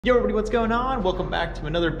Yo everybody, what's going on? Welcome back to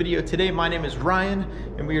another video. Today my name is Ryan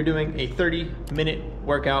and we are doing a 30-minute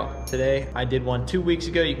workout today. I did one 2 weeks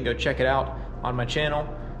ago. You can go check it out on my channel.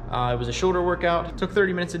 It was a shoulder workout. It took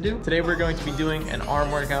 30 minutes to do. Today we're going to be doing an arm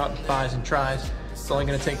workout, thighs and tries. It's only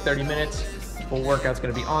going to take 30 minutes. The full workout's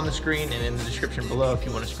going to be on the screen and in the description below if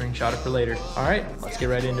you want to screenshot it for later. All right, let's get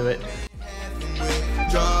right into it.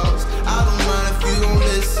 I don't mind if you don't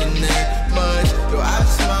listen that much. Yo, I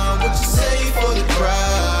just mind what you say for the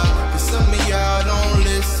crowd. Cause some of y'all don't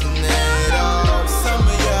listen at all. Some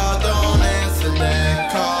of y'all don't answer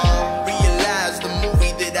that call. Realize the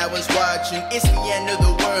movie that I was watching, it's the end of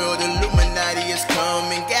the world. Illuminati is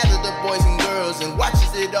coming. Gather the boys and girls and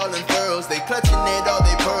watches it all unfurls. They clutching at all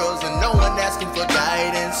their pearls and no one asking for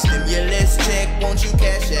guidance. Stimulus check, won't you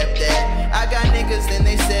cash app that? I got niggas and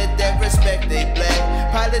they said that respect they black.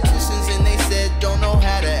 Politicians and they said don't know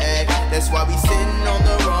how to act. That's why we sitting on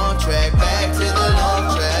the wrong track. Back to the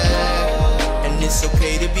long track. And it's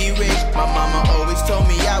okay to be rich. My mama always told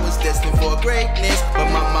me I was destined for greatness. But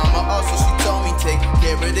my mama also, she told me take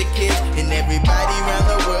care of the kids and everybody around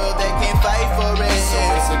the world that can't fight for it. So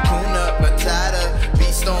it's a Kuna Matata,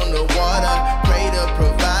 beast on the water. Pray to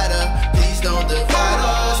provider, please don't divide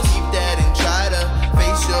us. Keep that and try to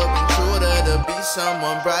face your intruder to be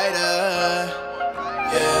someone brighter.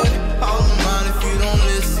 Yeah, I don't mind if you don't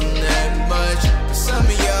listen that much. But some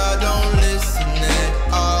of y'all don't listen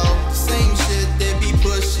at all. Same shit they be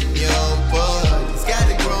pushing your buttons.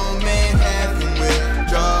 Got a grown man having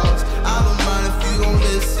withdrawals. I don't mind if you don't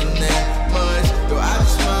listen that much. Yo, I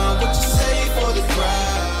just mind what you say for the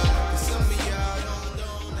crowd. Some of y'all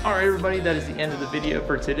don't. All right, everybody, that is the end of the video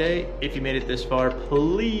for today. If you made it this far,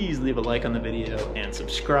 please leave a like on the video and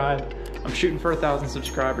subscribe. I'm shooting for 1,000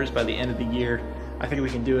 subscribers by the end of the year. I think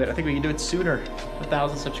we can do it. I think we can do it sooner.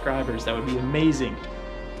 1,000 subscribers, that would be amazing.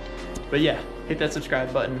 But yeah, hit that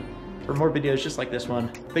subscribe button for more videos just like this one.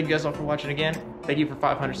 Thank you guys all for watching again. Thank you for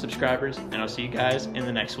 500 subscribers, and I'll see you guys in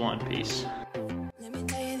the next one. Peace. Let me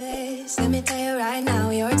tell you this, let me tell you right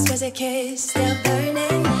now, your exquisite kiss, still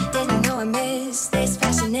burning, didn't know I missed this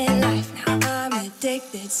passionate life, now I'm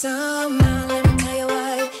addicted somehow, let me